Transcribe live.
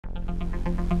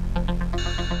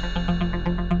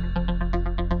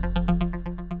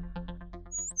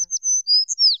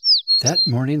That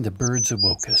morning the birds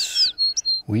awoke us.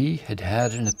 We had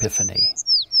had an epiphany.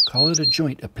 Call it a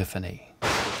joint epiphany.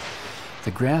 The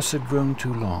grass had grown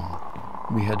too long.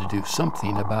 We had to do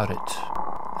something about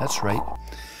it. That's right.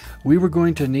 We were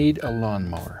going to need a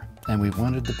lawnmower, and we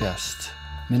wanted the best.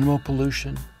 Minimal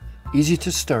pollution, easy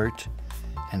to start,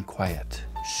 and quiet.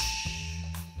 Shh.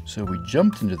 So we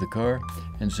jumped into the car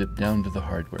and zipped down to the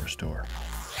hardware store.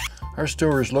 Our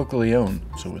store is locally owned,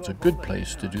 so it's a good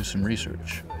place to do some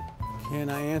research. Can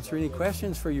I answer any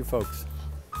questions for you folks?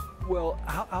 Well,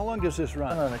 how long does this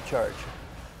run on a charge?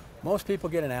 Most people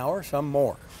get an hour, some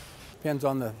more. Depends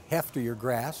on the heft of your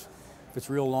grass. If it's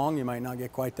real long, you might not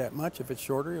get quite that much. If it's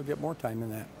shorter, you'll get more time than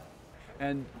that.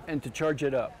 And to charge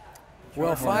it up?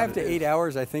 Well, 5 to 8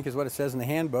 hours, I think, is what it says in the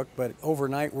handbook, but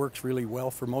overnight works really well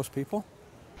for most people.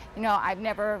 You know, I've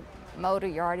never mowed a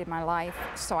yard in my life,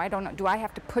 so I don't know. Do I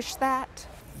have to push that?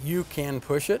 You can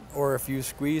push it, or if you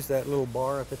squeeze that little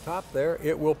bar at the top there,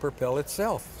 it will propel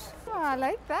itself. Oh, I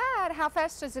like that. How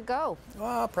fast does it go?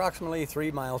 Approximately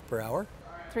 3 miles per hour.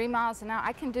 3 miles an hour.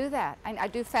 I can do that. I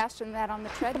do faster than that on the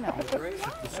treadmill.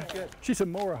 She's a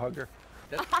mower hugger.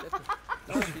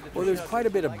 Well, there's quite a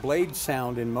bit of blade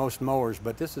sound in most mowers,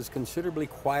 but this is considerably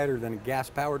quieter than a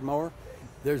gas-powered mower.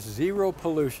 There's zero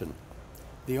pollution.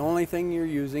 The only thing you're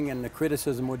using, and the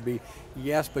criticism would be,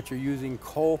 yes, but you're using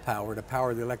coal power to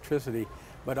power the electricity,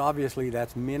 but obviously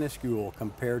that's minuscule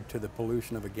compared to the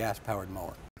pollution of a gas-powered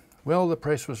mower. Well, the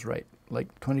price was right,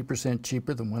 like 20%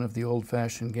 cheaper than one of the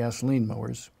old-fashioned gasoline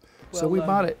mowers. So we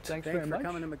bought it. Thanks for very much.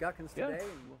 coming to McGuckin's today.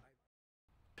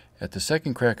 At the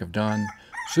second crack of dawn,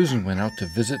 Susan went out to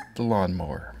visit the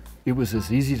lawnmower. It was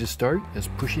as easy to start as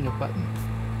pushing a button.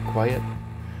 Quiet,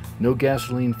 no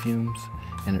gasoline fumes,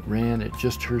 and it ran at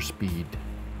just her speed.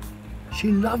 She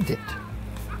loved it.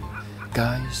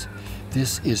 Guys,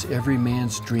 this is every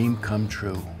man's dream come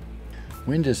true.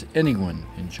 When does anyone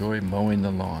enjoy mowing the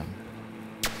lawn?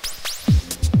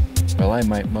 Well, I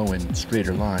might mow in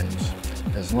straighter lines.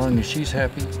 As long as she's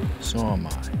happy, so am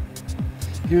I.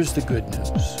 Here's the good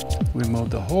news. We mowed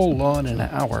the whole lawn in an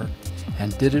hour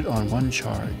and did it on one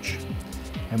charge.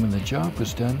 And when the job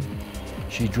was done,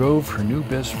 she drove her new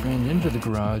best friend into the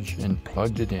garage and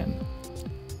plugged it in.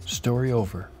 Story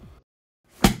over.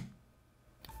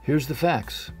 Here's the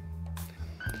facts.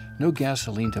 No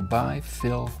gasoline to buy,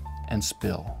 fill, and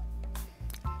spill.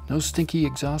 No stinky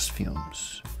exhaust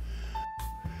fumes.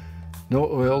 No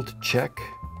oil to check,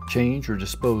 change, or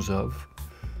dispose of.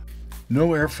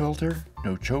 No air filter,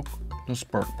 no choke, no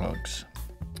spark plugs.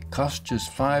 Cost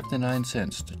just 5 to 9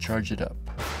 cents to charge it up.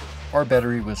 Our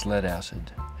battery was lead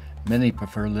acid. Many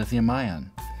prefer lithium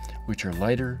ion, which are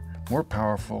lighter, more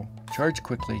powerful, charge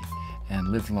quickly, and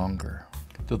live longer,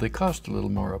 though they cost a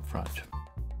little more up front.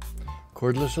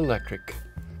 Cordless electric.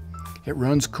 It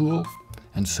runs cool,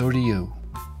 and so do you.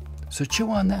 So chew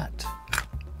on that.